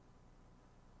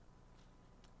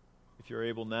you're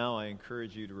able now, I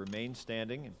encourage you to remain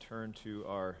standing and turn to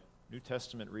our New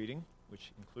Testament reading,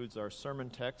 which includes our sermon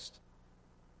text.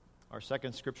 Our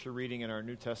second scripture reading in our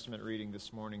New Testament reading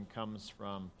this morning comes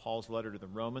from Paul's letter to the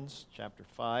Romans, chapter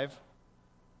 5.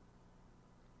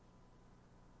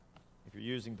 If you're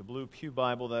using the Blue Pew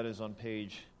Bible, that is on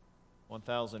page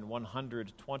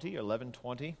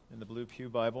 1120 in the Blue Pew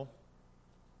Bible.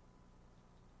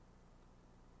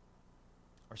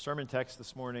 Our sermon text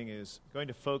this morning is going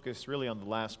to focus really on the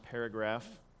last paragraph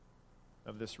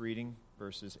of this reading,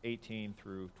 verses 18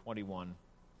 through 21.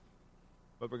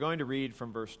 But we're going to read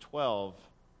from verse 12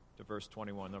 to verse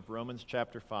 21 of Romans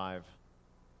chapter 5,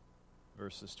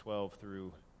 verses 12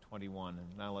 through 21.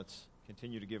 And now let's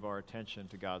continue to give our attention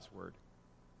to God's word.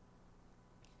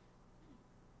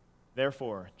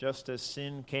 Therefore, just as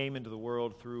sin came into the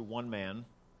world through one man,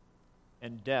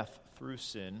 and death through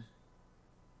sin,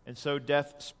 and so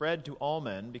death spread to all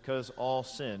men because all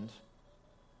sinned.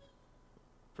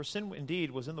 For sin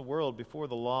indeed was in the world before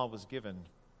the law was given,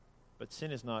 but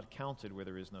sin is not counted where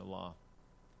there is no law.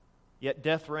 Yet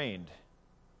death reigned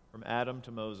from Adam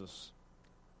to Moses,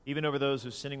 even over those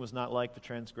whose sinning was not like the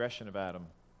transgression of Adam,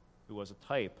 who was a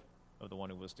type of the one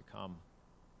who was to come.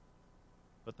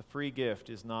 But the free gift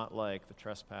is not like the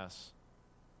trespass.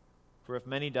 For if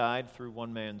many died through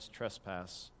one man's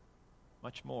trespass,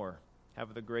 much more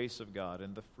have the grace of God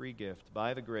and the free gift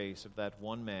by the grace of that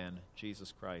one man,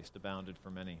 Jesus Christ, abounded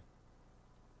for many.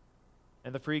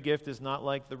 And the free gift is not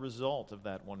like the result of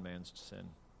that one man's sin.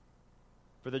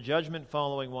 For the judgment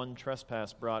following one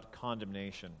trespass brought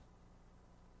condemnation,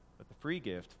 but the free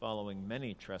gift following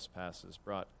many trespasses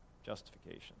brought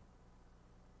justification.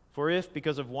 For if,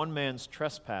 because of one man's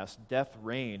trespass, death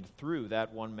reigned through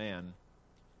that one man,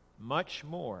 much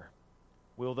more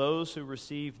will those who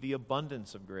receive the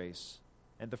abundance of grace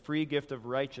and the free gift of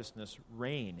righteousness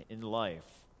reign in life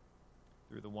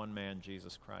through the one man,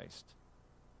 Jesus Christ.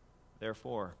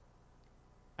 Therefore,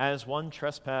 as one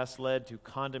trespass led to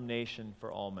condemnation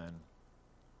for all men,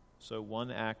 so one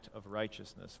act of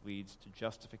righteousness leads to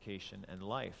justification and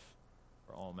life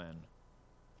for all men.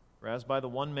 For as by the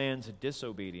one man's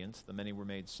disobedience the many were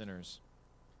made sinners,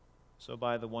 so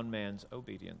by the one man's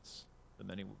obedience the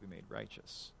many will be made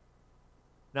righteous.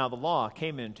 Now the law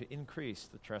came in to increase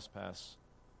the trespass,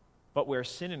 but where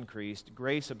sin increased,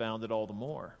 grace abounded all the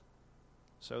more,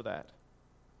 so that,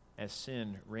 as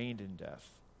sin reigned in death,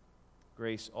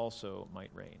 grace also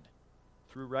might reign,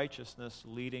 through righteousness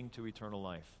leading to eternal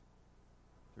life,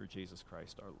 through Jesus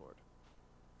Christ our Lord.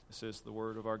 This is the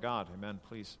word of our God. Amen.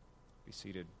 Please be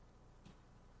seated.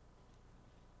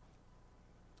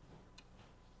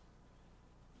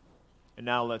 And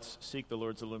now let's seek the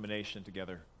Lord's illumination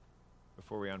together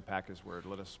before we unpack his word.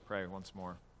 Let us pray once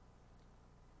more.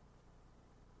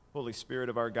 Holy Spirit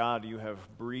of our God, you have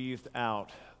breathed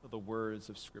out the words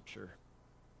of Scripture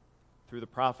through the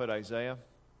prophet Isaiah,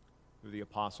 through the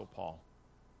apostle Paul.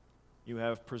 You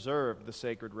have preserved the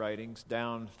sacred writings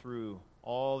down through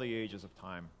all the ages of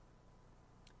time.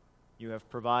 You have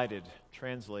provided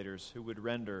translators who would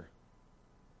render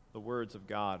the words of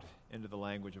God into the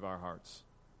language of our hearts.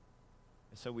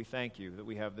 And so we thank you that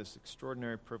we have this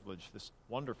extraordinary privilege, this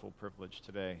wonderful privilege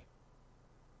today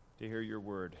to hear your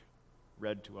word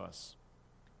read to us.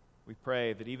 We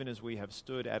pray that even as we have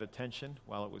stood at attention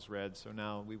while it was read, so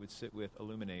now we would sit with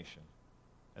illumination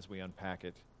as we unpack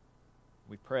it.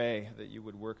 We pray that you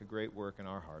would work a great work in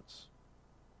our hearts.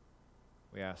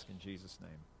 We ask in Jesus' name.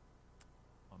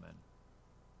 Amen.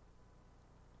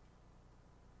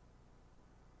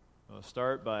 I'll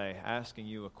start by asking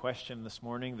you a question this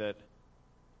morning that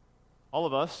all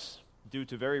of us, due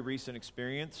to very recent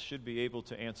experience, should be able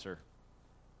to answer.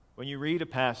 When you read a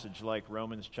passage like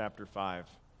Romans chapter 5,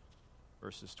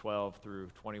 verses 12 through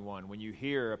 21, when you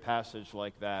hear a passage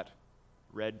like that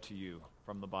read to you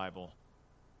from the Bible,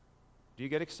 do you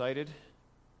get excited?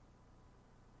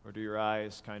 Or do your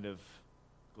eyes kind of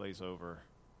glaze over?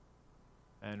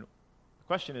 And the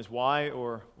question is, why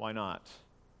or why not?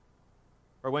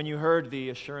 Or when you heard the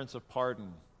assurance of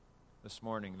pardon this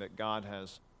morning that God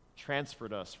has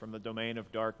transferred us from the domain of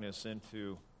darkness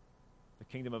into the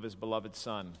kingdom of his beloved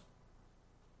Son.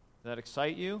 Does that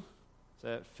excite you?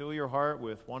 Does that fill your heart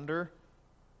with wonder?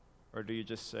 Or do you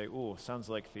just say, ooh, sounds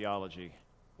like theology.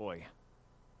 Boy.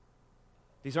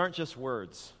 These aren't just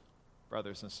words,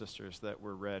 brothers and sisters, that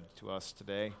were read to us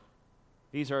today.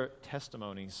 These are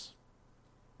testimonies.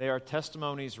 They are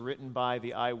testimonies written by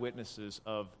the eyewitnesses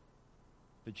of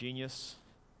the genius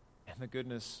and the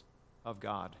goodness of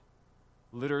God,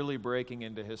 literally breaking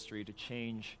into history to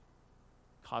change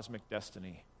cosmic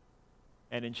destiny.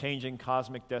 And in changing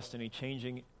cosmic destiny,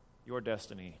 changing your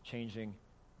destiny, changing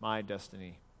my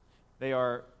destiny. They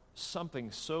are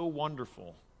something so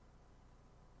wonderful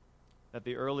that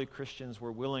the early Christians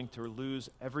were willing to lose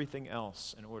everything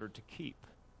else in order to keep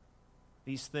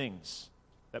these things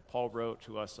that Paul wrote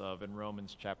to us of in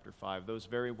Romans chapter 5. Those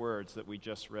very words that we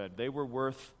just read, they were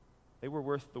worth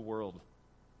the world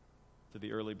to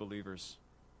the early believers.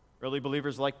 Early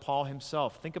believers like Paul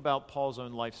himself. Think about Paul's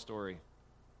own life story.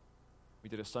 We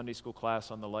did a Sunday school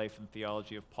class on the life and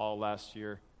theology of Paul last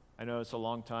year. I know it's a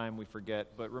long time, we forget,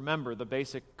 but remember the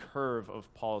basic curve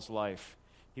of Paul's life.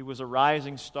 He was a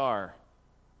rising star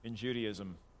in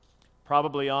Judaism,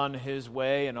 probably on his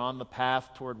way and on the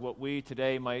path toward what we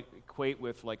today might equate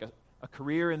with like a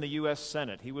career in the U.S.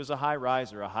 Senate. He was a high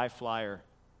riser, a high flyer.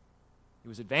 He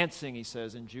was advancing, he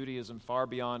says, in Judaism far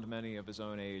beyond many of his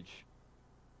own age.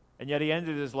 And yet he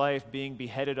ended his life being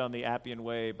beheaded on the Appian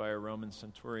Way by a Roman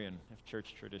centurion, if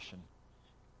church tradition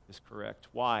is correct.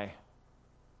 Why?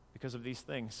 Because of these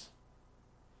things.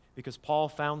 Because Paul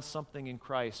found something in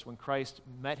Christ when Christ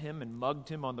met him and mugged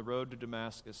him on the road to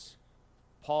Damascus.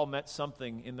 Paul met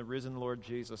something in the risen Lord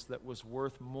Jesus that was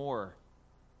worth more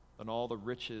than all the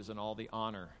riches and all the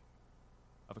honor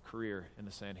of a career in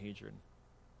the Sanhedrin.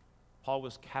 Paul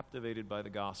was captivated by the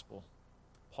gospel.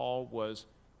 Paul was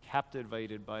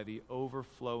captivated by the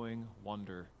overflowing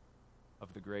wonder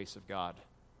of the grace of God.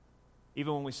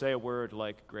 Even when we say a word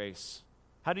like grace,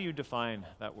 how do you define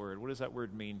that word? What does that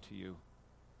word mean to you?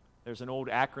 There's an old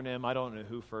acronym. I don't know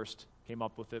who first came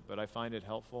up with it, but I find it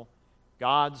helpful.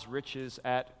 God's riches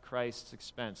at Christ's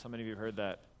expense. How many of you have heard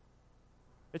that?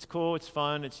 It's cool, it's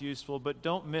fun, it's useful, but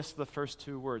don't miss the first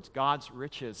two words. God's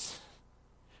riches.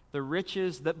 The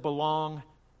riches that belong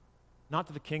not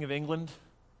to the King of England,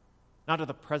 not to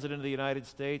the President of the United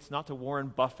States, not to Warren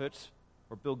Buffett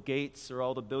or Bill Gates or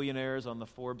all the billionaires on the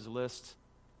Forbes list,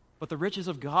 but the riches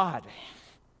of God.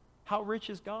 How rich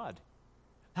is God?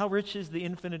 How rich is the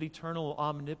infinite, eternal,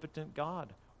 omnipotent God?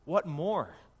 What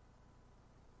more?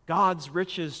 God's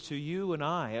riches to you and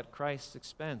I at Christ's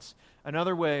expense.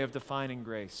 Another way of defining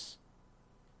grace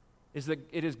is that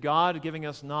it is God giving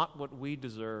us not what we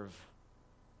deserve,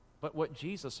 but what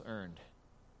Jesus earned.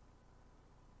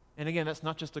 And again, that's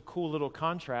not just a cool little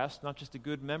contrast, not just a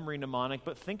good memory mnemonic,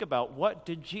 but think about, what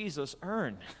did Jesus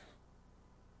earn?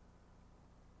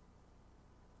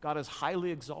 God has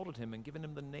highly exalted him and given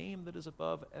him the name that is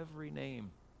above every name.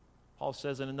 Paul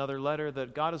says in another letter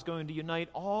that God is going to unite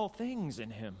all things in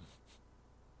him.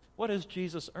 What has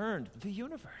Jesus earned? The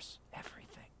universe,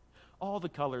 everything. All the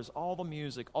colors, all the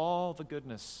music, all the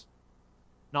goodness.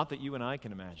 Not that you and I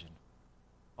can imagine.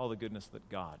 All the goodness that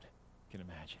God can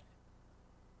imagine.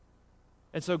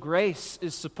 And so grace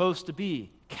is supposed to be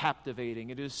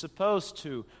captivating. It is supposed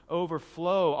to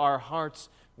overflow our hearts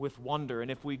with wonder.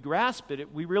 And if we grasp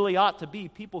it, we really ought to be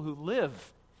people who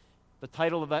live. The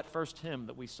title of that first hymn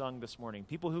that we sung this morning.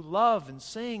 People who love and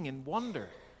sing and wonder.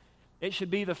 It should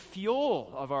be the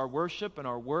fuel of our worship and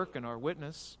our work and our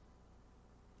witness.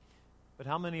 But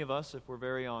how many of us, if we're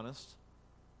very honest,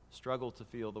 struggle to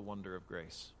feel the wonder of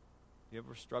grace? Do you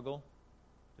ever struggle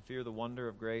to feel the wonder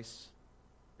of grace?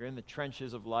 You're in the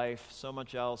trenches of life. So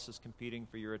much else is competing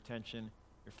for your attention.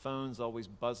 Your phone's always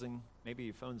buzzing. Maybe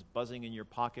your phone's buzzing in your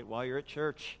pocket while you're at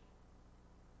church.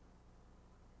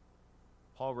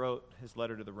 Paul wrote his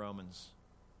letter to the Romans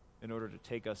in order to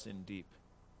take us in deep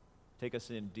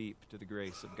to the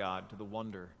grace of God, to the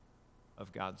wonder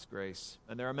of God's grace.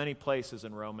 And there are many places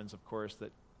in Romans, of course,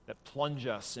 that plunge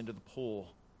us into the pool,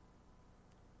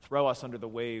 throw us under the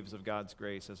waves of God's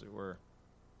grace, as it were.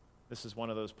 This is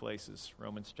one of those places,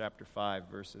 Romans chapter 5,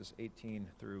 verses 18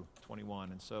 through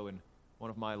 21. And so in one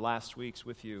of my last weeks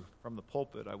with you from the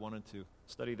pulpit, I wanted to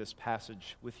study this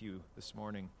passage with you this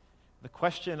morning. The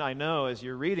question, I know, as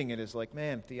you're reading it is like,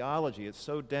 man, theology, it's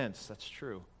so dense. That's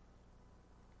true.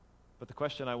 But the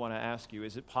question I want to ask you,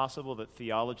 is it possible that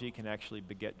theology can actually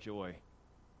beget joy?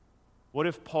 What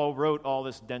if Paul wrote all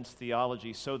this dense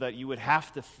theology so that you would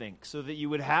have to think, so that you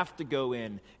would have to go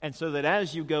in, and so that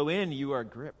as you go in, you are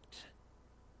gripped?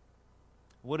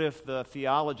 What if the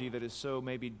theology that is so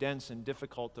maybe dense and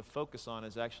difficult to focus on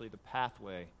is actually the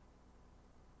pathway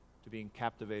to being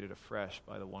captivated afresh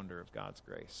by the wonder of God's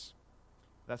grace?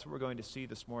 That's what we're going to see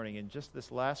this morning. In just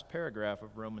this last paragraph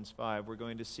of Romans 5, we're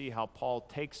going to see how Paul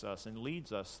takes us and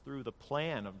leads us through the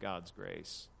plan of God's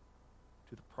grace,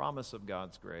 to the promise of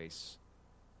God's grace,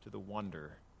 to the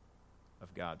wonder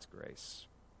of God's grace.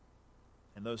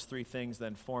 And those three things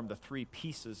then form the three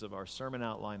pieces of our sermon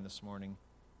outline this morning.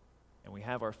 And we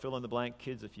have our fill-in-the-blank.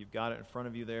 Kids, if you've got it in front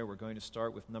of you there, we're going to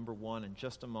start with number 1 in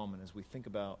just a moment as we think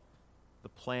about the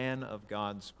plan of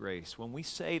God's grace. When we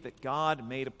say that God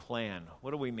made a plan, what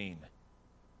do we mean?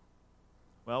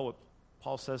 Well, what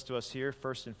Paul says to us here,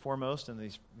 first and foremost, in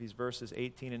these verses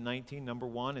 18 and 19, number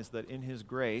one is that in his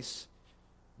grace,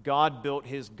 God built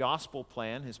his gospel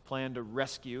plan, his plan to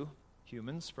rescue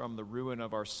humans from the ruin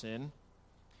of our sin.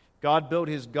 God built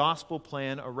his gospel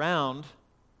plan around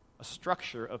a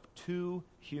structure of two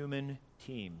human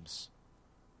teams.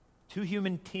 Two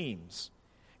human teams.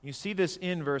 You see this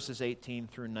in verses 18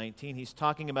 through 19. He's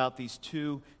talking about these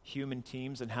two human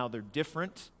teams and how they're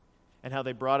different and how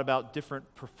they brought about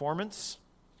different performance.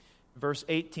 Verse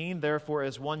 18, therefore,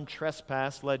 as one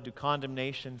trespass led to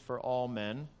condemnation for all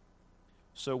men,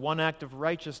 so one act of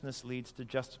righteousness leads to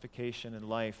justification and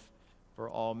life for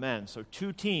all men. So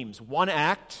two teams, one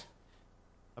act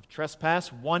of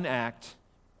trespass, one act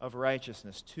of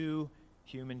righteousness. Two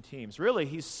human teams. Really,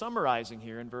 he's summarizing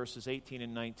here in verses 18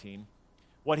 and 19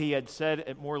 what he had said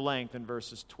at more length in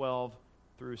verses 12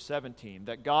 through 17,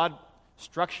 that God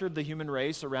structured the human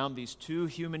race around these two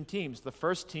human teams. The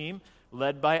first team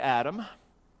led by Adam,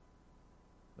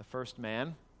 the first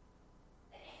man,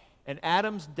 and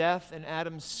Adam's death and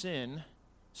Adam's sin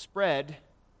spread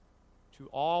to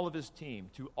all of his team,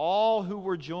 to all who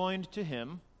were joined to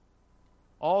him,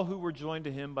 all who were joined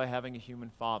to him by having a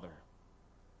human father.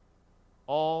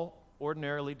 All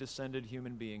ordinarily descended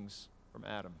human beings from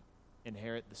Adam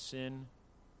inherit the sin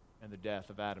and the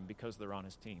death of Adam because they're on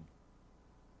his team.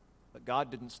 But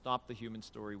God didn't stop the human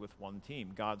story with one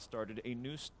team. God started a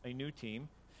new team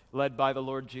led by the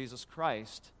Lord Jesus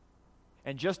Christ.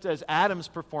 And just as Adam's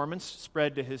performance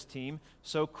spread to his team,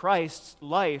 so Christ's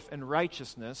life and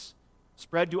righteousness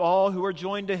spread to all who are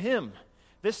joined to him.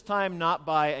 This time not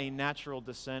by a natural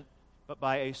descent, but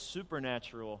by a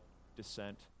supernatural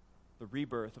descent, the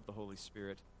rebirth of the Holy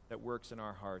Spirit that works in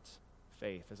our hearts,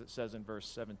 faith. As it says in verse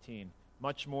 17,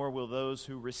 much more will those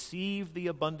who receive the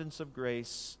abundance of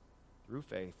grace through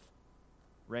faith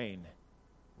reign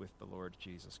with the Lord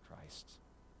Jesus Christ.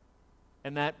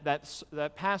 And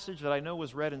that passage that I know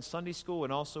was read in Sunday school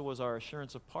and also was our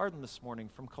assurance of pardon this morning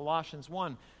from Colossians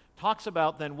 1 talks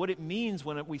about then what it means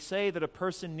when we say that a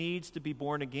person needs to be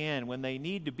born again, when they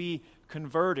need to be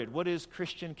converted. What is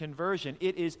Christian conversion?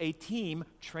 It is a team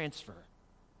transfer.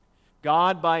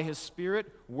 God, by his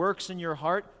Spirit, works in your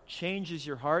heart, changes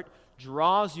your heart,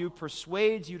 draws you,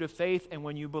 persuades you to faith, and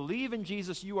when you believe in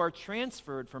Jesus, you are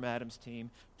transferred from Adam's team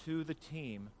to the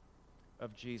team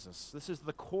of Jesus. This is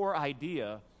the core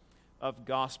idea of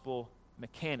gospel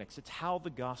mechanics. It's how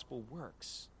the gospel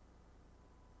works.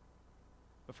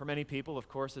 But for many people, of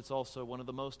course, it's also one of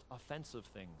the most offensive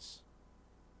things.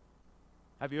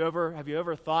 Have you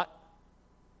ever thought,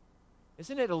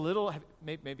 isn't it a little,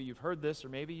 maybe you've heard this or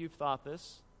maybe you've thought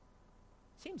this,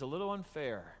 it seems a little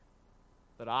unfair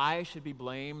that I should be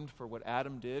blamed for what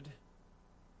Adam did?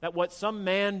 That what some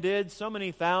man did so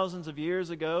many thousands of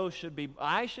years ago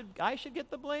I should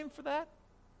get the blame for that?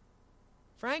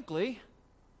 Frankly,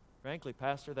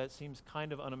 Pastor, that seems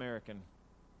kind of un-American.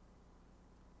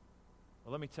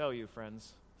 Well, let me tell you,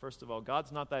 friends, first of all,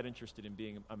 God's not that interested in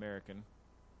being American.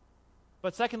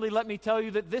 But secondly, let me tell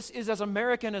you that this is as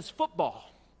American as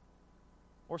football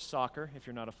or soccer, if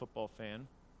you're not a football fan,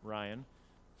 Ryan.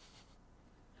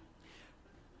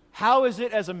 How is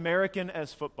it as American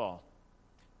as football?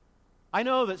 I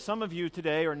know that some of you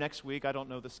today or next week, I don't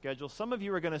know the schedule, some of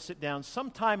you are going to sit down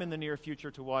sometime in the near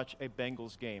future to watch a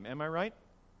Bengals game. Am I right?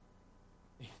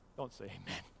 Don't say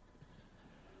amen.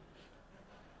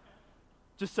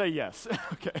 Just say yes.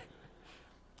 Okay.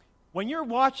 When you're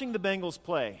watching the Bengals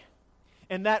play,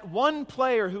 and that one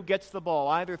player who gets the ball,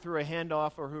 either through a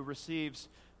handoff or who receives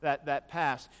that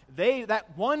pass,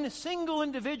 that one single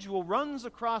individual runs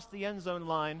across the end zone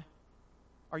line,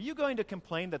 are you going to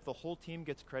complain that the whole team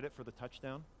gets credit for the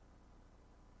touchdown?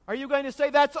 Are you going to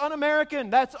say, that's un-American,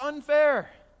 that's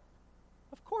unfair?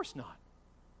 Of course not.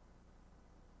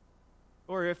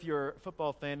 Or if your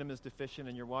football fandom is deficient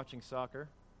and you're watching soccer,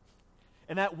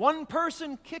 and that one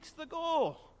person kicks the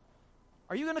goal,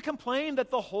 are you going to complain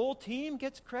that the whole team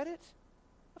gets credit?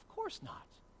 Of course not.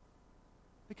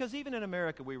 Because even in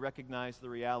America, we recognize the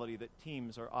reality that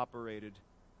teams are operated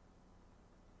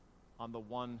on the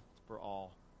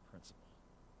one-for-all principle.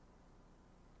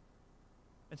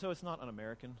 And so it's not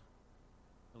un-American,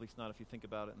 at least not if you think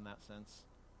about it in that sense.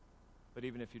 But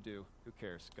even if you do, who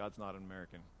cares? God's not an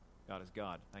American. God is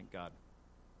God. Thank God.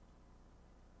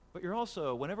 But you're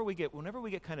also, whenever we get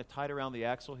kind of tied around the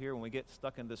axle here, when we get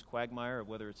stuck in this quagmire of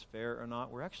whether it's fair or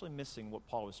not, we're actually missing what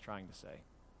Paul was trying to say.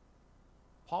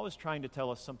 Paul is trying to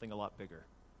tell us something a lot bigger.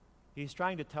 He's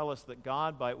trying to tell us that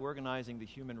God, by organizing the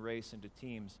human race into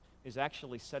teams, is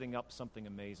actually setting up something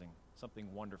amazing,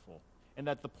 something wonderful. and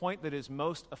that the point that is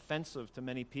most offensive to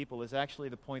many people is actually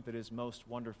the point that is most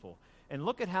wonderful. And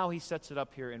look at how he sets it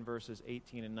up here in verses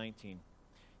 18 and 19.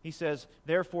 He says,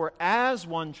 "Therefore, as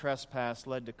one trespass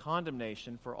led to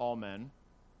condemnation for all men,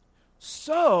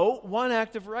 so one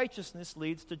act of righteousness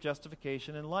leads to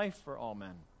justification and life for all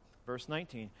men." Verse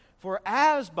 19, "For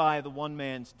as by the one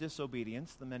man's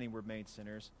disobedience the many were made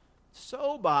sinners,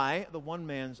 so by the one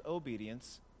man's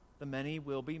obedience the many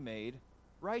will be made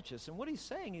righteous." And what he's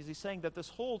saying is that this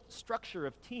whole structure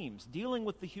of teams, dealing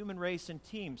with the human race in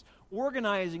teams,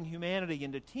 organizing humanity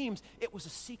into teams, it was a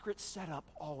secret setup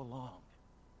all along.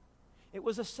 It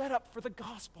was a setup for the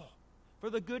gospel, for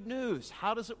the good news.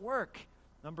 How does it work?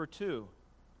 Number 2,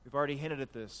 we've already hinted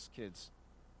at this, kids,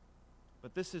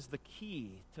 but this is the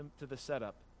key to the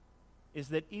setup, is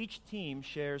that each team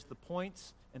shares the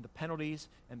points and the penalties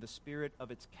and the spirit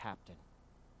of its captain.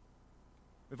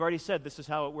 We've already said this is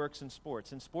how it works in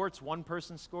sports. In sports, one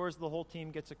person scores, the whole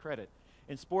team gets a credit.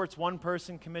 In sports, one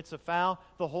person commits a foul,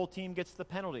 the whole team gets the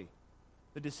penalty.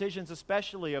 The decisions,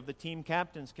 especially of the team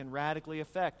captains, can radically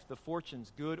affect the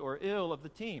fortunes, good or ill, of the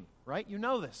team, right? You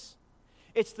know this.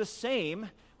 It's the same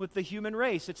with the human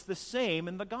race. It's the same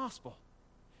in the gospel.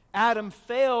 Adam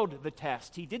failed the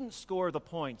test. He didn't score the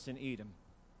points in Edom.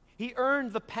 He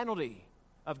earned the penalty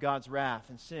of God's wrath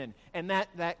and sin. And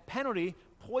that penalty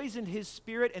poisoned his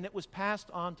spirit, and it was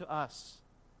passed on to us.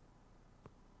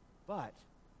 But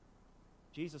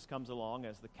Jesus comes along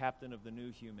as the captain of the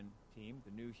new human team,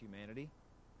 the new humanity,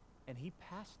 and he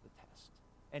passed the test,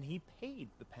 and he paid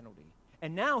the penalty.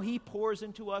 And now he pours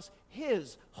into us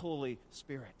his Holy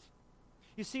Spirit.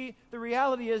 You see, the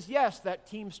reality is, yes, that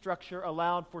team structure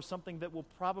allowed for something that will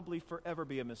probably forever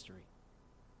be a mystery.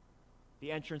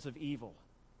 The entrance of evil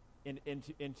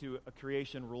into a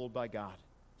creation ruled by God.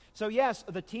 So yes,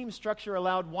 the team structure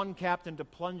allowed one captain to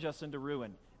plunge us into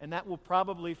ruin, and that will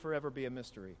probably forever be a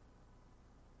mystery.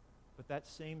 But that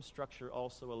same structure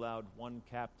also allowed one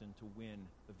captain to win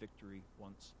the victory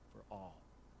once for all.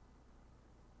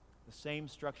 The same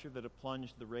structure that had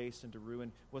plunged the race into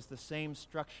ruin was the same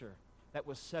structure that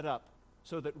was set up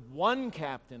so that one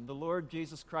captain, the Lord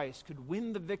Jesus Christ, could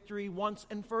win the victory once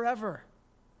and forever.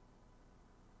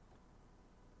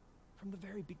 From the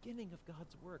very beginning of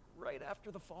God's work, right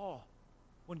after the fall,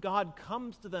 when God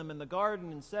comes to them in the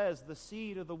garden and says, "The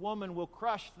seed of the woman will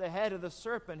crush the head of the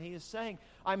serpent," he is saying,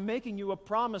 "I'm making you a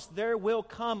promise. There will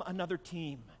come another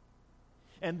team.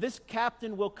 And this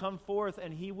captain will come forth,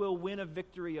 and he will win a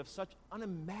victory of such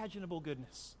unimaginable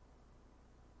goodness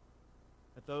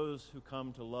that those who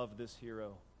come to love this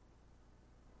hero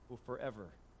will forever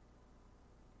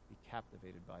be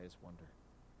captivated by his wonder."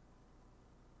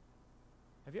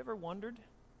 Have you ever wondered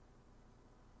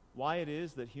why it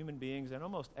is that human beings in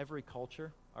almost every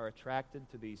culture are attracted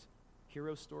to these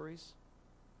hero stories?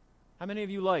 How many of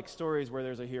you like stories where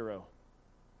there's a hero?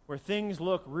 Where things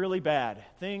look really bad,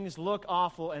 things look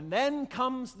awful, and then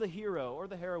comes the hero or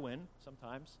the heroine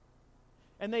sometimes.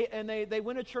 And they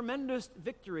win a tremendous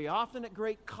victory, often at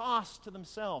great cost to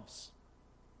themselves.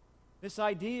 This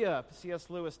idea, C.S.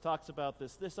 Lewis talks about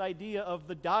this idea of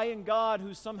the dying God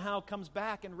who somehow comes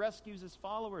back and rescues his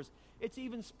followers. It's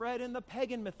even spread in the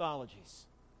pagan mythologies.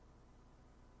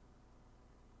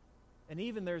 And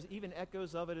there's even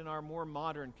echoes of it in our more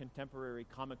modern contemporary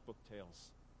comic book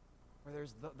tales, where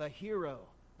there's the hero,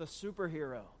 the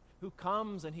superhero, who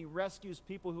comes and he rescues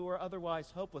people who are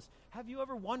otherwise hopeless. Have you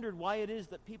ever wondered why it is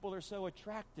that people are so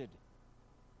attracted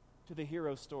to the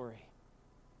hero story?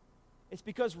 It's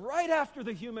because right after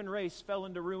the human race fell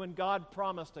into ruin, God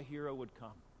promised a hero would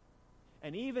come.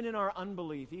 And even in our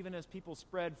unbelief, even as people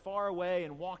spread far away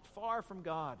and walked far from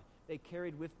God, they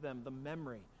carried with them the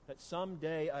memory that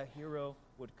someday a hero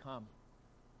would come.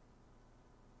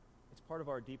 It's part of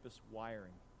our deepest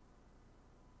wiring.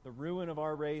 The ruin of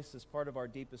our race is part of our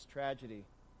deepest tragedy,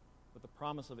 but the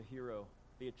promise of a hero,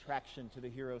 the attraction to the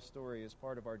hero story, is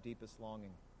part of our deepest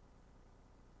longing.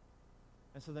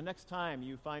 And so the next time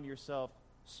you find yourself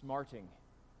smarting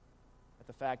at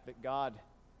the fact that God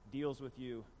deals with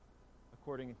you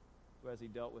according to as he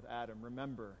dealt with Adam,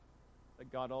 remember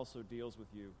that God also deals with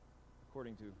you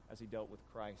according to as he dealt with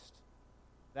Christ.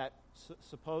 That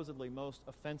supposedly most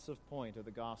offensive point of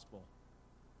the gospel,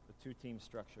 the two-team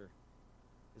structure,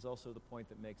 is also the point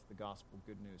that makes the gospel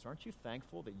good news. Aren't you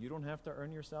thankful that you don't have to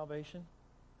earn your salvation?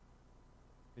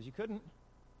 Because you couldn't,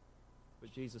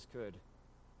 but Jesus could,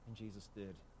 and Jesus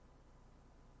did.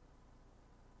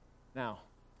 Now,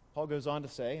 Paul goes on to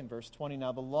say in verse 20,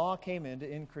 "Now the law came in to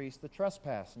increase the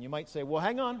trespass." And you might say, "Well,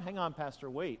 hang on, Pastor,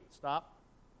 wait, stop.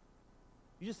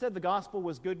 You just said the gospel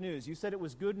was good news. You said it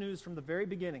was good news from the very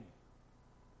beginning.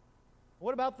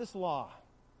 What about this law?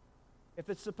 If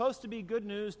it's supposed to be good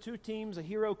news, two teams, a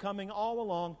hero coming all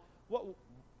along,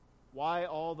 why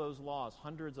all those laws,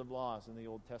 hundreds of laws in the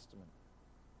Old Testament?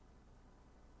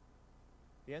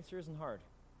 The answer isn't hard.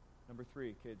 Number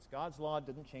 3, kids, God's law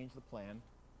didn't change the plan.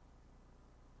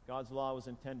 God's law was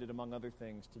intended, among other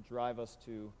things, to drive us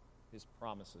to his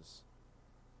promises.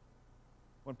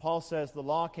 When Paul says the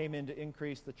law came in to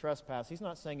increase the trespass, he's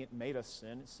not saying it made us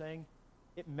sin. It's saying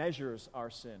it measures our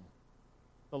sin.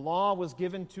 The law was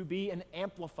given to be an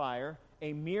amplifier,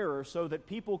 a mirror, so that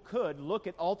people could look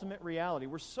at ultimate reality.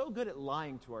 We're so good at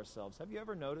lying to ourselves. Have you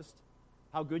ever noticed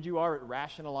how good you are at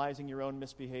rationalizing your own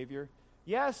misbehavior?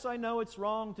 Yes, I know it's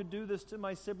wrong to do this to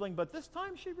my sibling, but this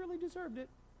time she really deserved it.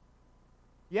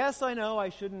 Yes, I know I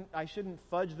shouldn't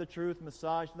fudge the truth,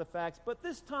 massage the facts, but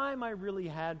this time I really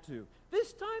had to.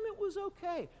 This time it was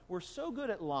okay. We're so good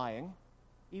at lying,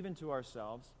 even to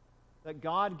ourselves, that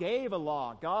God gave a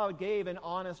law. God gave an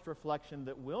honest reflection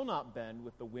that will not bend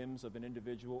with the whims of an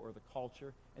individual or the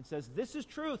culture and says, this is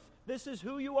truth. This is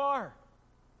who you are.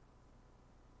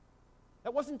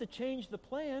 That wasn't to change the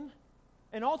plan.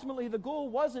 And ultimately, the goal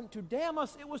wasn't to damn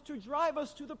us. It was to drive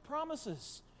us to the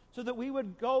promises so that we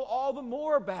would go all the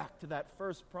more back to that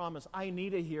first promise. I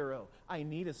need a hero. I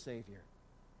need a Savior.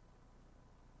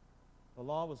 The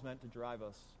law was meant to drive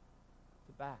us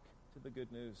back to the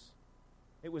good news.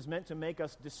 It was meant to make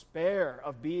us despair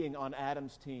of being on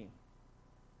Adam's team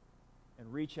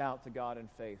and reach out to God in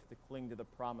faith, to cling to the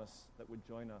promise that would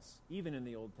join us, even in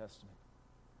the Old Testament,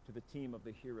 to the team of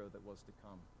the hero that was to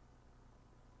come,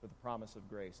 with the promise of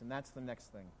grace. And that's the next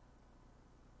thing.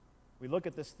 We look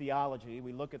at this theology,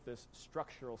 we look at this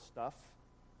structural stuff,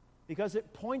 because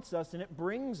it points us and it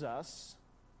brings us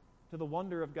to the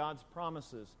wonder of God's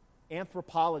promises.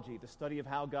 Anthropology, the study of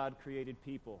how God created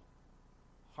people.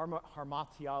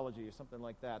 Hamartiology, or something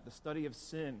like that, the study of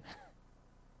sin.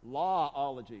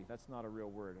 Lawology, that's not a real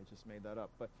word, I just made that up.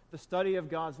 But the study of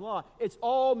God's law, it's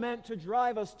all meant to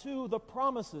drive us to the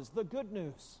promises, the good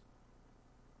news.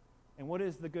 And what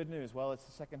is the good news? Well, it's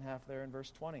the second half there in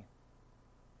verse 20.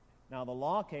 Now, the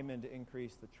law came in to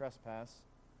increase the trespass,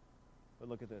 but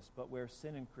look at this. But where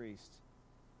sin increased,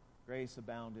 grace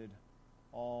abounded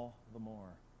all the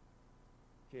more.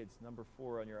 Kids, number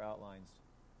 4 on your outlines.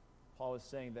 Paul is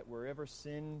saying that wherever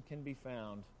sin can be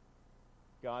found,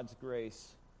 God's grace,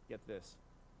 get this,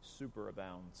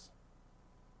 superabounds.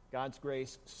 God's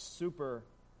grace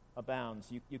superabounds.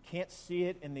 You can't see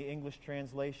it in the English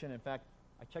translation. In fact,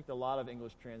 I checked a lot of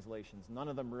English translations. None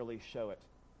of them really show it.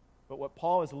 But what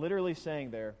Paul is literally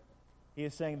saying there, he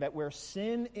is saying that where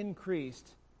sin increased,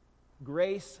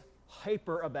 grace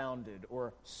hyperabounded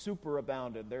or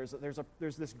superabounded.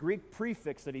 There's this Greek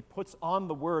prefix that he puts on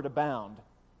the word abound.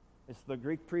 It's the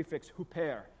Greek prefix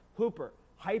huper,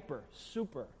 hyper,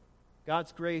 super.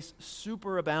 God's grace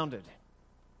superabounded.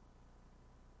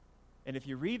 And if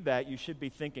you read that, you should be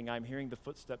thinking, I'm hearing the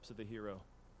footsteps of the hero.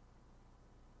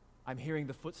 I'm hearing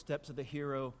the footsteps of the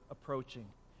hero approaching.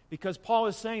 Because Paul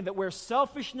is saying that where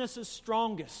selfishness is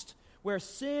strongest, where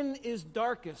sin is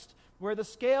darkest, where the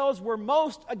scales were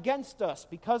most against us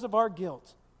because of our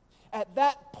guilt, at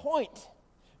that point,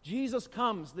 Jesus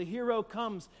comes, the hero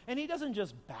comes, and he doesn't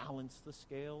just balance the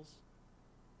scales.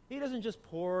 He doesn't just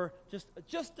pour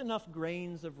just enough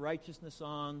grains of righteousness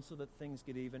on so that things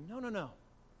get even. No.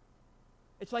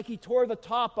 It's like he tore the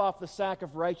top off the sack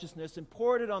of righteousness and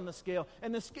poured it on the scale,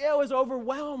 and the scale is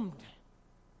overwhelmed.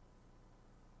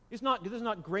 There's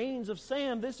not grains of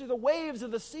sand. These are the waves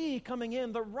of the sea coming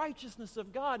in, the righteousness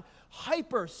of God,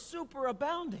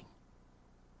 superabounding.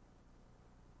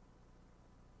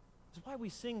 That's why we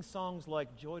sing songs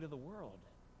like Joy to the World.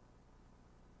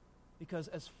 Because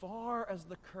as far as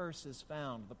the curse is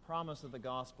found, the promise of the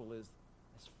gospel is,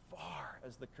 as far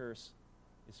as the curse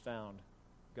is found,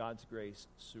 God's grace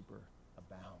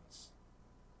superabounds.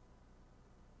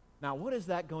 Now, what is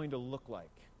that going to look like?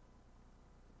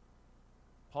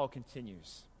 Paul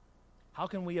continues. How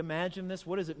can we imagine this?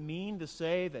 What does it mean to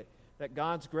say that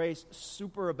God's grace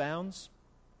superabounds?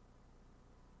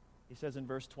 He says in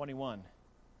verse 21,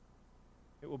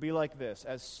 it will be like this: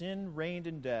 as sin reigned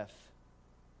in death,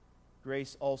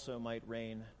 grace also might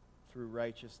reign through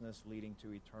righteousness, leading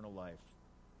to eternal life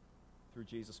through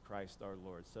Jesus Christ our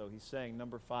Lord. So he's saying,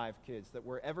 number 5, kids, that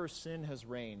wherever sin has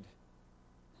reigned,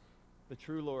 the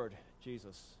true Lord,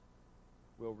 Jesus,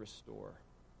 will restore.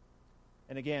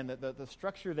 And again, the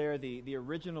structure there, the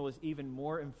original is even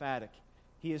more emphatic.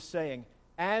 He is saying,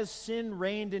 as sin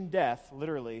reigned in death,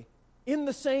 literally, in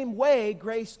the same way,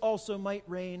 grace also might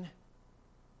reign,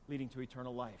 leading to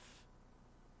eternal life.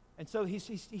 And so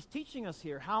he's teaching us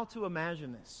here how to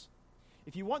imagine this.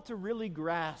 If you want to really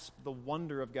grasp the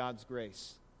wonder of God's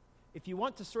grace, if you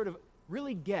want to sort of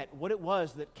really get what it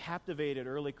was that captivated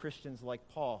early Christians like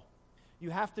Paul, you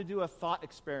have to do a thought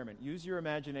experiment. Use your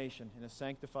imagination in a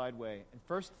sanctified way. And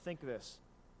first, think this.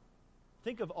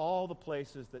 Think of all the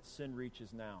places that sin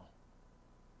reaches now.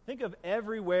 Think of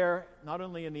everywhere, not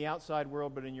only in the outside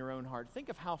world, but in your own heart. Think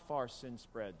of how far sin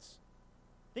spreads.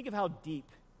 Think of how deep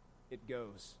it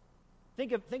goes.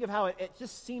 Think of how it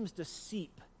just seems to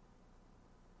seep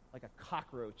like a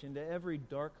cockroach into every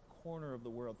dark corner of the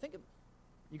world. Think of,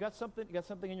 you got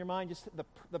something in your mind? Just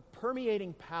the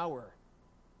permeating power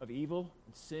of evil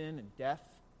and sin and death.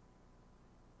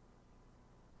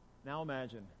 Now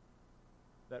imagine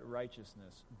that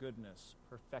righteousness, goodness,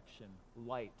 perfection,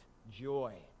 light,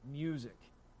 joy, music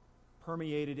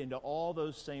permeated into all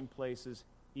those same places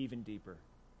even deeper,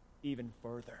 even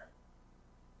further.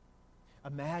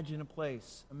 Imagine a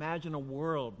place, imagine a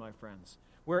world, my friends,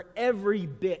 where every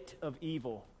bit of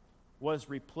evil was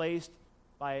replaced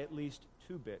by at least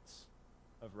 2 bits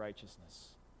of righteousness.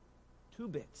 2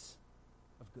 bits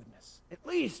of goodness, at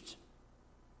least.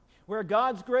 Where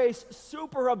God's grace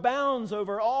superabounds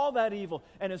over all that evil.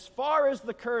 And as far as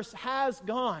the curse has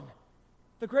gone,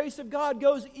 the grace of God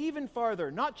goes even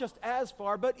farther. Not just as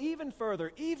far, but even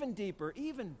further, even deeper,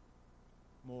 even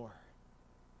more.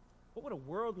 What would a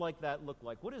world like that look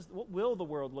like? What will the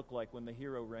world look like when the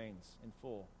hero reigns in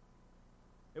full?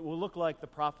 It will look like the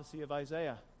prophecy of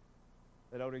Isaiah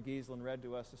that Elder Giesland read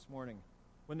to us this morning.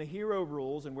 When the hero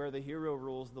rules, and where the hero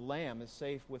rules, the lamb is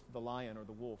safe with the lion or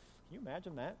the wolf. Can you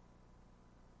imagine that?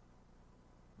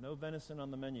 No venison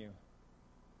on the menu.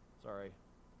 Sorry,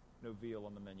 no veal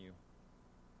on the menu.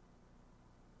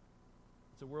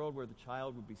 It's a world where the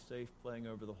child would be safe playing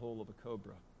over the hole of a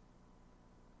cobra.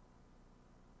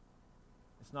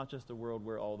 It's not just a world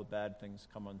where all the bad things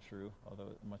come untrue, although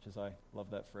as much as I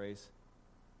love that phrase.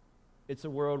 It's a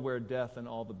world where death and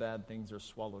all the bad things are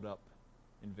swallowed up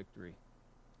in victory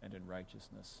and in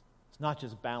righteousness. It's not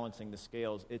just balancing the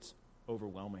scales, it's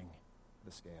overwhelming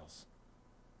the scales.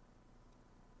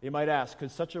 You might ask,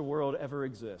 could such a world ever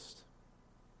exist?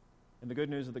 And the good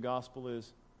news of the gospel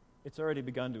is, it's already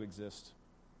begun to exist.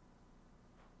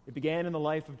 It began in the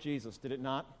life of Jesus, did it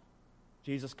not?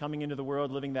 Jesus coming into the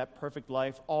world, living that perfect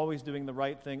life, always doing the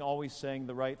right thing, always saying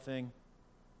the right thing.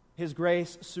 His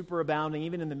grace superabounding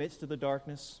even in the midst of the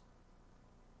darkness.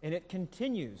 And it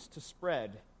continues to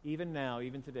spread, even now,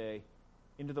 even today,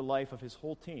 into the life of his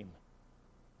whole team.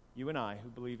 You and I, who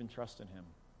believe and trust in him,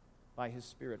 by his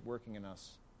Spirit working in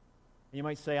us. And you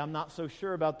might say, I'm not so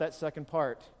sure about that second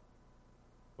part.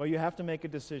 Well, you have to make a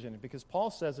decision, because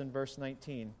Paul says in verse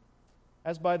 19,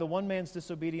 as by the one man's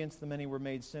disobedience the many were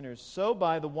made sinners, so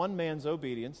by the one man's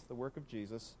obedience, the work of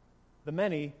Jesus, the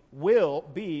many will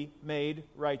be made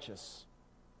righteous.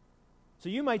 So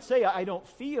you might say, I don't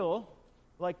feel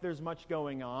like there's much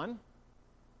going on,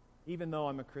 even though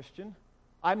I'm a Christian.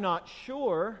 I'm not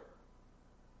sure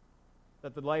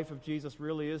that the life of Jesus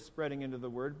really is spreading into the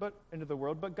world,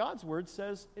 but God's word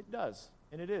says it does,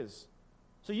 and it is.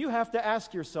 So you have to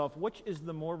ask yourself, which is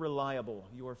the more reliable,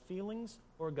 your feelings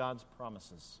or God's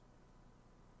promises?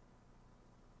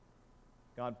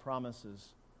 God promises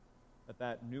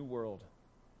that new world,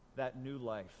 that new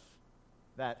life,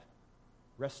 that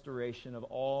restoration of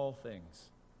all things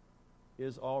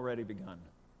is already begun.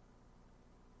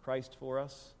 Christ for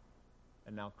us,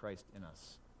 and now Christ in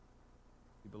us.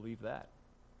 You believe that?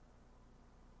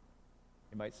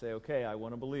 You might say, okay, I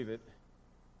want to believe it.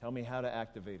 Tell me how to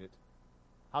activate it.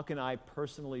 How can I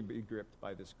personally be gripped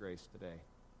by this grace today?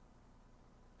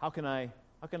 How can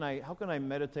I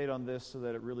meditate on this so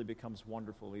that it really becomes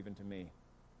wonderful even to me?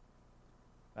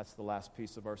 That's the last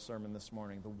piece of our sermon this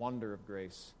morning, the wonder of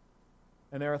grace.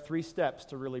 And there are 3 steps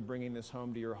to really bringing this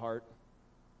home to your heart.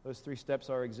 Those 3 steps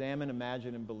are examine,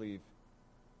 imagine, and believe.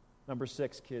 Number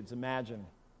 6, kids, imagine.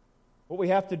 What we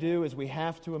have to do is we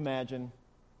have to imagine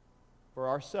for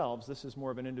ourselves, this is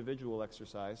more of an individual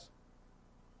exercise,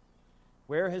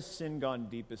 where has sin gone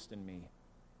deepest in me?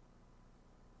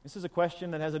 This is a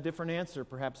question that has a different answer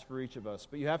perhaps for each of us,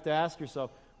 but you have to ask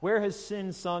yourself, where has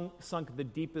sin sunk the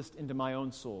deepest into my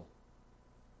own soul?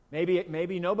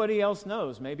 Maybe nobody else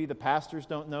knows. Maybe the pastors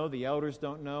don't know, the elders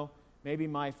don't know. Maybe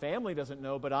my family doesn't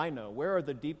know, but I know. Where are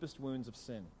the deepest wounds of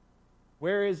sin?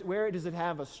 Where does it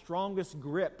have a strongest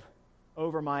grip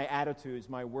over my attitudes,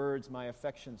 my words, my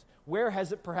affections? Where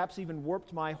has it perhaps even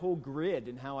warped my whole grid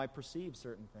in how I perceive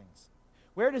certain things?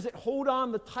 Where does it hold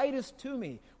on the tightest to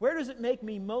me? Where does it make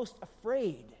me most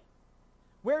afraid?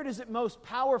 Where does it most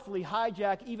powerfully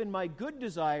hijack even my good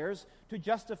desires to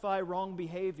justify wrong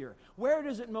behavior? Where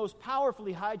does it most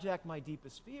powerfully hijack my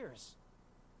deepest fears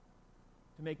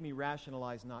to make me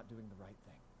rationalize not doing the right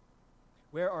thing?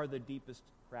 Where are the deepest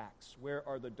cracks? Where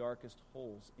are the darkest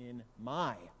holes in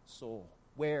my soul?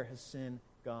 Where has sin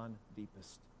gone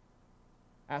deepest?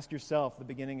 Ask yourself, the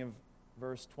beginning of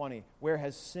verse 20, where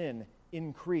has sin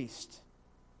increased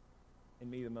in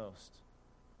me the most?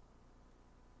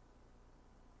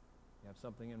 You have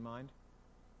something in mind?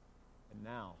 And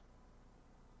now,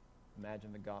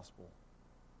 imagine the gospel.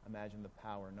 Imagine the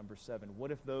power. Number 7,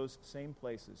 what if those same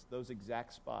places, those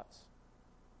exact spots,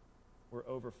 were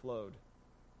overflowed,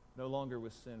 no longer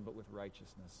with sin, but with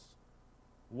righteousness?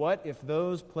 What if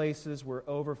those places were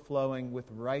overflowing with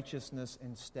righteousness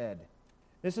instead?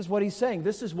 This is what he's saying.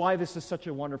 This is why this is such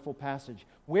a wonderful passage.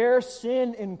 Where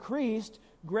sin increased,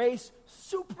 grace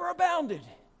superabounded.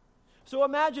 So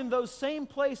imagine those same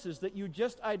places that you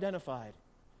just identified,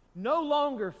 no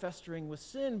longer festering with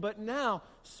sin, but now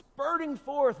spurting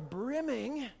forth,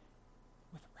 brimming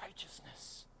with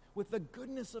righteousness, with the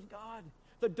goodness of God.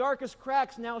 The darkest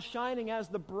cracks now shining as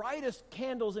the brightest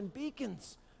candles and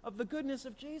beacons of the goodness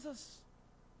of Jesus.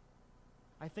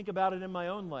 I think about it in my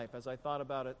own life as I thought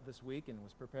about it this week and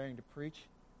was preparing to preach.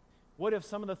 What if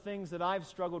some of the things that I've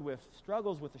struggled with,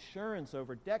 struggles with assurance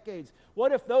over decades,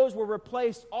 what if those were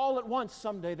replaced all at once?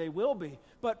 Someday they will be,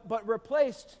 but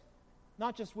replaced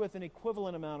not just with an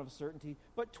equivalent amount of certainty,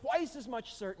 but twice as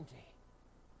much certainty.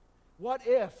 What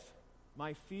if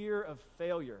my fear of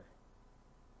failure,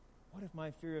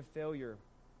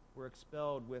 were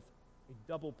expelled with a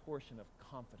double portion of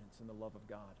confidence in the love of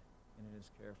God and in His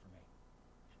care for me?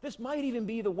 This might even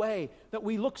be the way that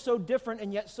we look so different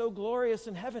and yet so glorious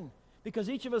in heaven, because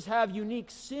each of us have unique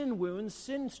sin wounds,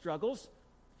 sin struggles.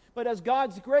 But as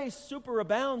God's grace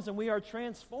superabounds and we are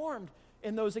transformed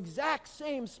in those exact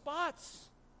same spots,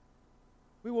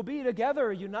 we will be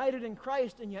together, united in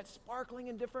Christ, and yet sparkling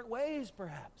in different ways,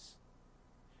 perhaps.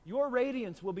 Your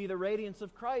radiance will be the radiance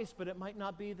of Christ, but it might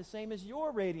not be the same as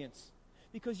your radiance,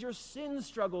 because your sin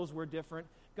struggles were different.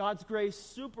 God's grace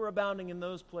superabounding in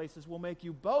those places will make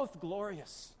you both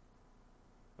glorious,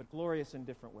 but glorious in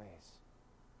different ways.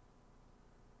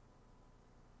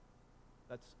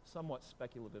 That's somewhat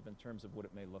speculative in terms of what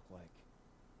it may look like.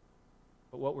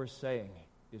 But what we're saying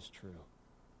is true.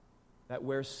 That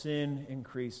where sin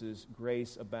increases,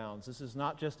 grace abounds. This is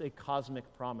not just a cosmic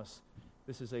promise.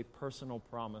 This is a personal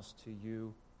promise to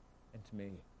you and to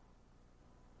me.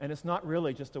 And it's not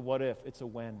really just a what if, it's a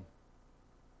when.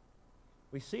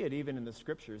 We see it even in the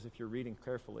Scriptures if you're reading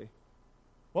carefully.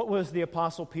 What was the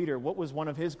Apostle Peter? What was one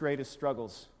of his greatest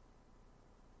struggles?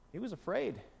 He was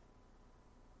afraid.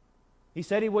 He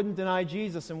said he wouldn't deny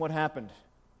Jesus, and what happened?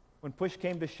 When push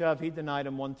came to shove, he denied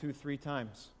him 1, 2, 3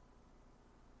 times.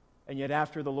 And yet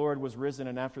after the Lord was risen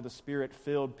and after the Spirit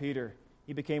filled Peter,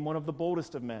 he became one of the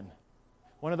boldest of men,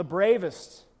 one of the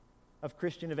bravest of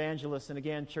Christian evangelists. And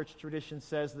again, church tradition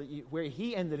says that where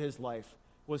he ended his life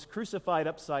was crucified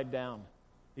upside down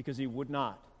because he would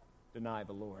not deny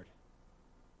the Lord.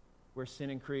 Where sin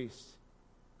increased,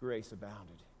 grace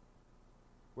abounded.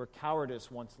 Where cowardice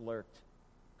once lurked,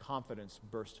 confidence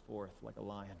burst forth like a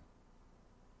lion.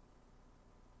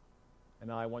 And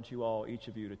now I want you all, each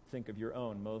of you, to think of your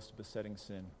own most besetting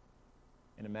sin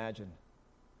and imagine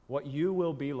what you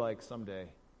will be like someday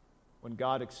when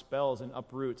God expels and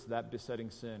uproots that besetting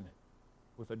sin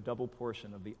with a double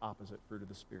portion of the opposite fruit of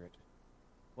the Spirit.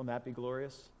 Won't that be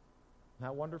glorious? Isn't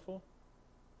that wonderful?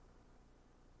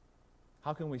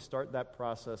 How can we start that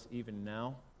process even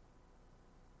now?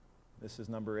 This is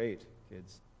number 8,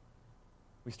 kids.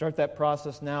 We start that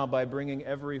process now by bringing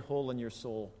every hole in your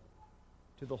soul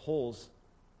to the holes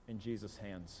in Jesus'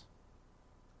 hands.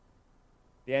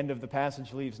 The end of the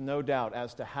passage leaves no doubt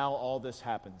as to how all this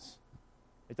happens.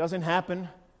 It doesn't happen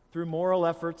through moral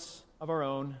efforts of our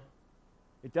own.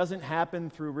 It doesn't happen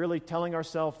through really telling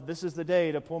ourselves, this is the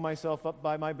day to pull myself up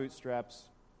by my bootstraps.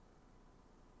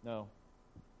 No.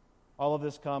 All of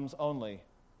this comes only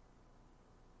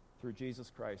through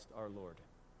Jesus Christ our Lord,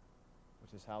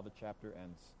 which is how the chapter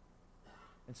ends.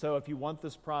 And so if you want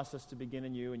this process to begin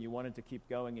in you and you want it to keep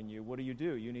going in you, what do?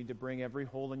 You need to bring every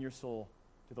hole in your soul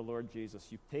to the Lord Jesus.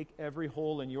 You take every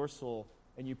hole in your soul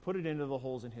and you put it into the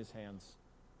holes in His hands.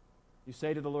 You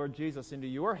say to the Lord Jesus, into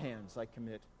your hands I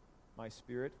commit my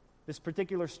spirit. This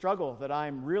particular struggle that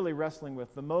I'm really wrestling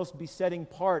with, the most besetting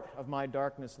part of my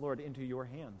darkness, Lord, into your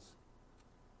hands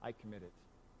I commit it.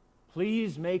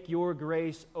 Please make your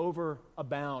grace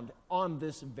overabound on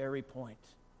this very point.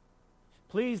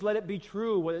 Please let it be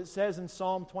true what it says in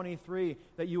Psalm 23,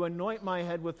 that you anoint my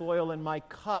head with oil and my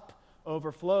cup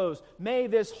overflows. May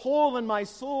this hole in my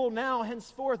soul now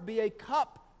henceforth be a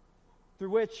cup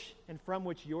through which and from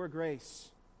which your grace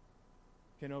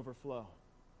can overflow.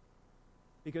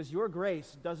 Because your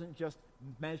grace doesn't just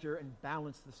measure and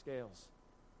balance the scales.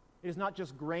 It is not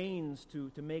just grains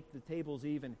to make the tables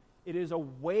even. It is a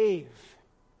wave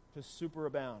to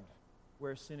superabound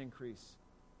where sin increase.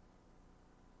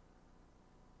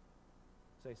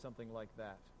 Say something like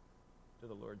that to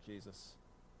the Lord Jesus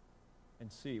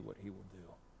and see what he will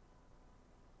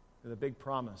do. The big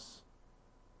promise,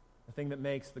 the thing that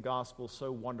makes the gospel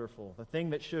so wonderful, the thing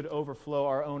that should overflow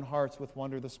our own hearts with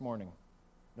wonder this morning.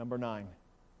 Number 9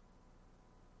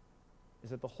 is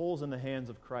that the holes in the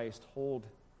hands of Christ hold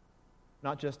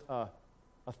not just a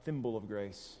thimble of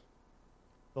grace.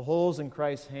 The holes in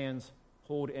Christ's hands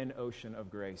hold an ocean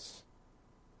of grace,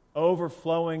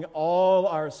 overflowing all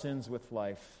our sins with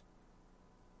life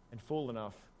and full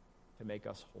enough to make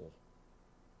us whole.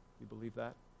 Do you believe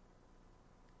that?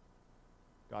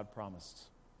 God promised.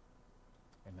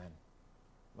 Amen.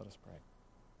 Let us pray.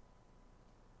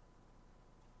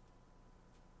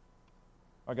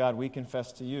 Our God, we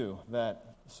confess to you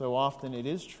that so often it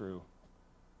is true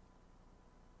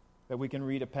that we can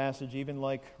read a passage even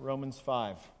like Romans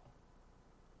 5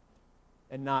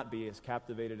 and not be as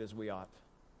captivated as we ought.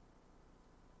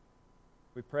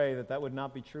 We pray that that would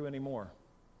not be true anymore.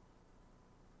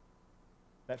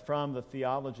 That from the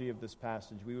theology of this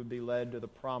passage, we would be led to the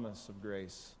promise of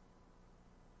grace.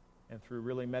 And through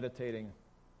really meditating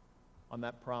on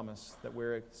that promise, that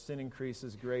where sin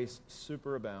increases, grace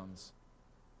superabounds,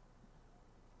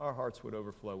 our hearts would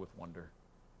overflow with wonder.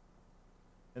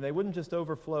 And they wouldn't just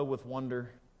overflow with wonder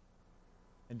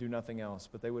and do nothing else,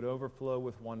 but they would overflow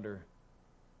with wonder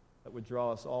that would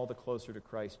draw us all the closer to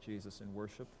Christ Jesus in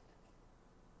worship,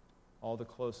 all the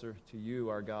closer to you,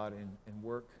 our God, in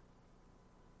work,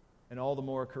 and all the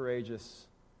more courageous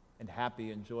and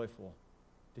happy and joyful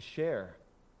to share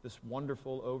this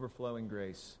wonderful, overflowing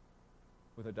grace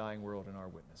with a dying world in our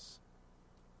witness.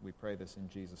 We pray this in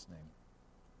Jesus' name.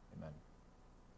 Amen.